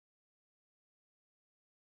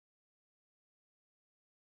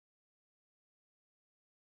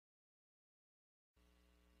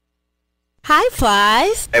Hi,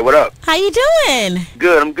 Plies. Hey, what up? How you doing?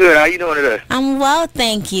 Good, I'm good. How you doing today? I'm well,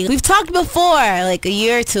 thank you. We've talked before, like a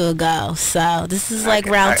year or two ago, so this is like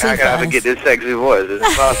round two I for gotta us. get this sexy voice. Is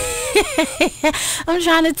it possible? I'm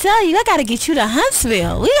trying to tell you, I gotta get you to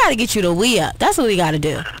Huntsville. We gotta get you to We Up. That's what we gotta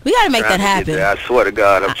do. We gotta make that happen. I swear to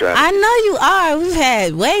God, I'm trying. I know you are. We've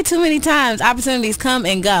had way too many times opportunities come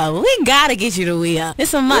and go. We gotta get you to We Up.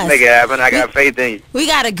 It's a must. We'll make it happen. I got faith in you. We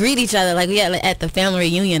gotta greet each other like we at the family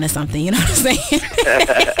reunion or something. You know what I'm saying?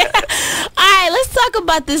 Alright, let's talk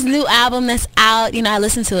about this new album that's out. You know, I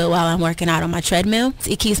listen to it while I'm working out on my treadmill.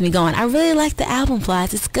 It keeps me going. I really like the album,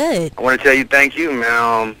 Plies. It's good. I want to tell you thank you,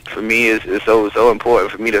 man. For me, it's so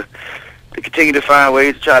important for me to continue to find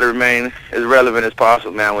ways to try to remain as relevant as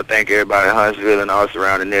possible, man. I want to thank everybody in Huntsville and all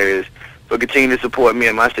surrounding areas for continuing to support me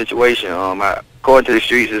in my situation. According to the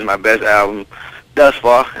Streets is my best album thus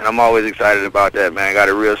far, and I'm always excited about that, man. I got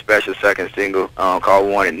a real special second single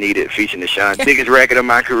called Wanted Needed featuring the Shine. Biggest record of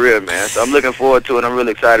my career, man. So I'm looking forward to it. I'm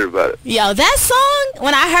really excited about it. Yo, that song,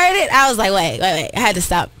 when I heard it, I was like, wait. I had to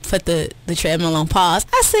stop, put the treadmill on pause.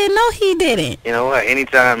 I said, no, he didn't. You know what?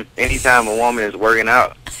 Anytime a woman is working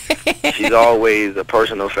out, she's always a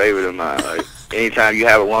personal favorite of mine. Like, anytime you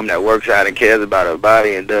have a woman that works out and cares about her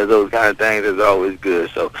body and does those kind of things, it's always good.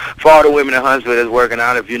 So for all the women in Huntsville that's working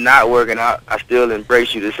out, if you're not working out, I still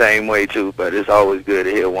embrace you the same way too. But it's always good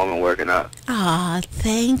to hear a woman working out. Aw,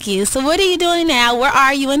 thank you. So what are you doing now? Where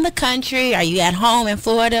are you in the country? Are you at home in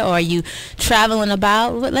Florida, or are you traveling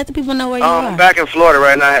about? Let the people know where you are. I'm back in Florida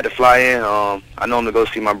right now. I had to fly in. I normally go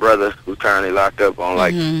see my brother who's currently locked up on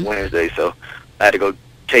Wednesday, so I had to go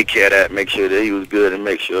take care of that, make sure that he was good, and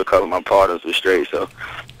make sure a couple of my partners were straight. So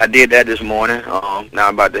I did that this morning. Now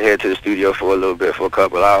I'm about to head to the studio for a little bit, for a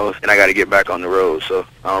couple of hours, and I got to get back on the road, so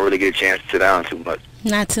I don't really get a chance to sit down too much.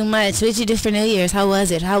 Not too much. What did you do for New Year's? How was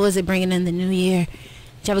it? How was it bringing in the new year?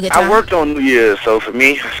 Did you have a good time? I worked on New Year's, so for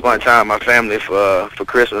me, I spent time with my family for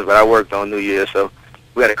Christmas, but I worked on New Year's, so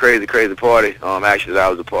we had a crazy party, actually, that I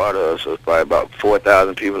was a part of, so it's probably about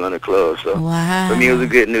 4,000 people in the club, so wow. For me, it was a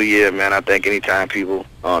good New Year, man. I think anytime people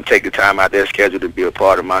take the time out their schedule to be a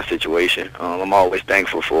part of my situation, I'm always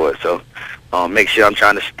thankful for it, so make sure I'm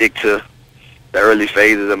trying to stick to the early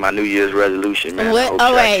phases of my New Year's resolution, man.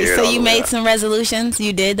 All right, so you made some resolutions?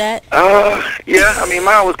 You did that? Yeah, I mean,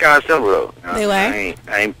 mine was kind of simple, though. They were? I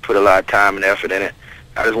ain't put a lot of time and effort in it.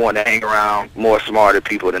 I just wanted to hang around more smarter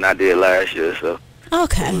people than I did last year, so.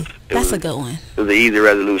 Okay, that's a good one. It was an easy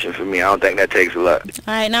resolution for me. I don't think that takes a lot.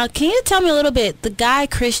 All right, now can you tell me a little bit, the guy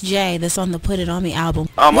Chris J that's on the Put It On Me album,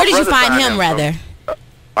 where did you find him, rather?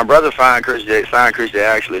 My brother signed Chris J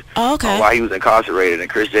actually. Oh, okay. While he was incarcerated, and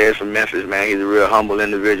Chris J is from Memphis, man. He's a real humble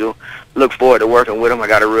individual. Look forward to working with him. I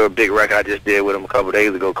got a real big record I just did with him a couple of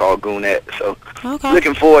days ago called Goonette, so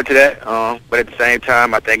looking forward to that. But at the same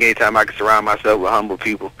time, I think anytime I can surround myself with humble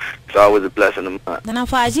people, it's always a blessing of mine. Then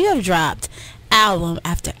Plies, you have dropped album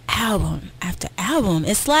after album after album.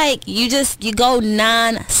 It's like you go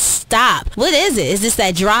non-stop. What is it? Is this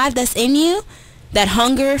that drive that's in you? That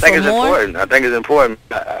hunger for more? I think it's important.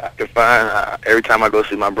 I can find, every time I go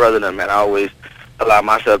see my brother, man, I always allow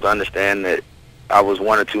myself to understand that I was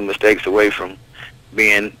one or two mistakes away from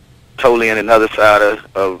being totally in another side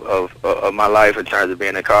of my life in terms of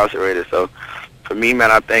being incarcerated. So for me,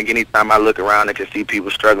 man, I think anytime I look around and can see people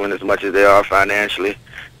struggling as much as they are financially,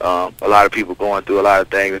 a lot of people going through a lot of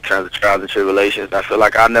things in terms of trials and tribulations, I feel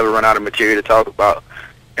like I'll never run out of material to talk about.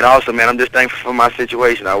 And also, man, I'm just thankful for my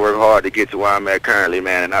situation. I work hard to get to where I'm at currently,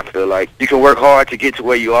 man, and I feel like you can work hard to get to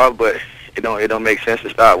where you are, but it don't make sense to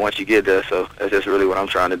stop once you get there. So that's just really what I'm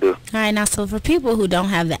trying to do. All right, now, so for people who don't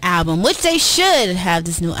have the album, which they should have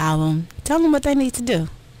this new album, tell them what they need to do.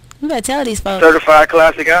 You better tell these folks. Certified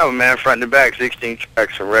classic album, man, front and back, 16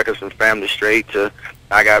 tracks from Records from Family Straight to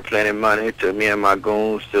I Got Plenty Money to Me and My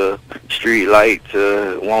Goons to Street Light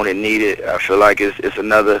to Wanted Needed. I feel like it's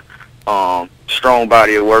another strong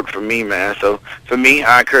body of work for me, man. So for me,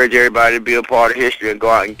 I encourage everybody to be a part of history and go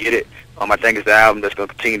out and get it. I think it's the album that's going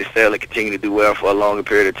to continue to sell and continue to do well for a longer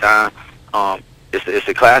period of time. It's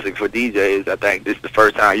a classic for DJs. I think this is the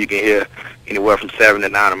first time you can hear anywhere from 7 to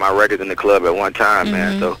 9 of my records in the club at one time,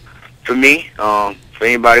 man. So for me, for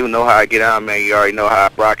anybody who know how I get out, man, you already know how I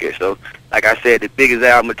rock it. So like I said, the biggest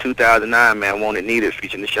album of 2009, man, Wanted Needed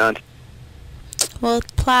featuring the Shunt. Well,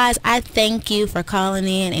 Plies, I thank you for calling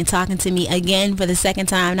in and talking to me again for the second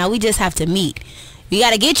time. Now we just have to meet. We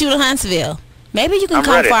got to get you to Huntsville. Maybe you can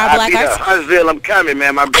come for our Black Arts. Huntsville, I'm coming,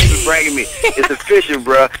 man. My baby's bringing me. It's official,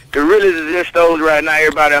 bro. The realest is in stores right now.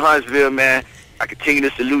 Everybody in Huntsville, man. I continue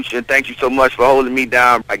to salute you and thank you so much for holding me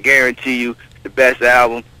down. I guarantee you the best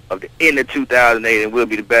album of the end of 2008 and will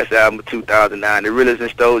be the best album of 2009. The realest in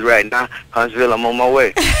stores right now. Huntsville, I'm on my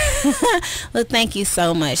way. Well, thank you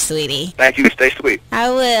so much, sweetie. Thank you. Stay sweet.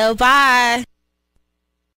 I will. Bye.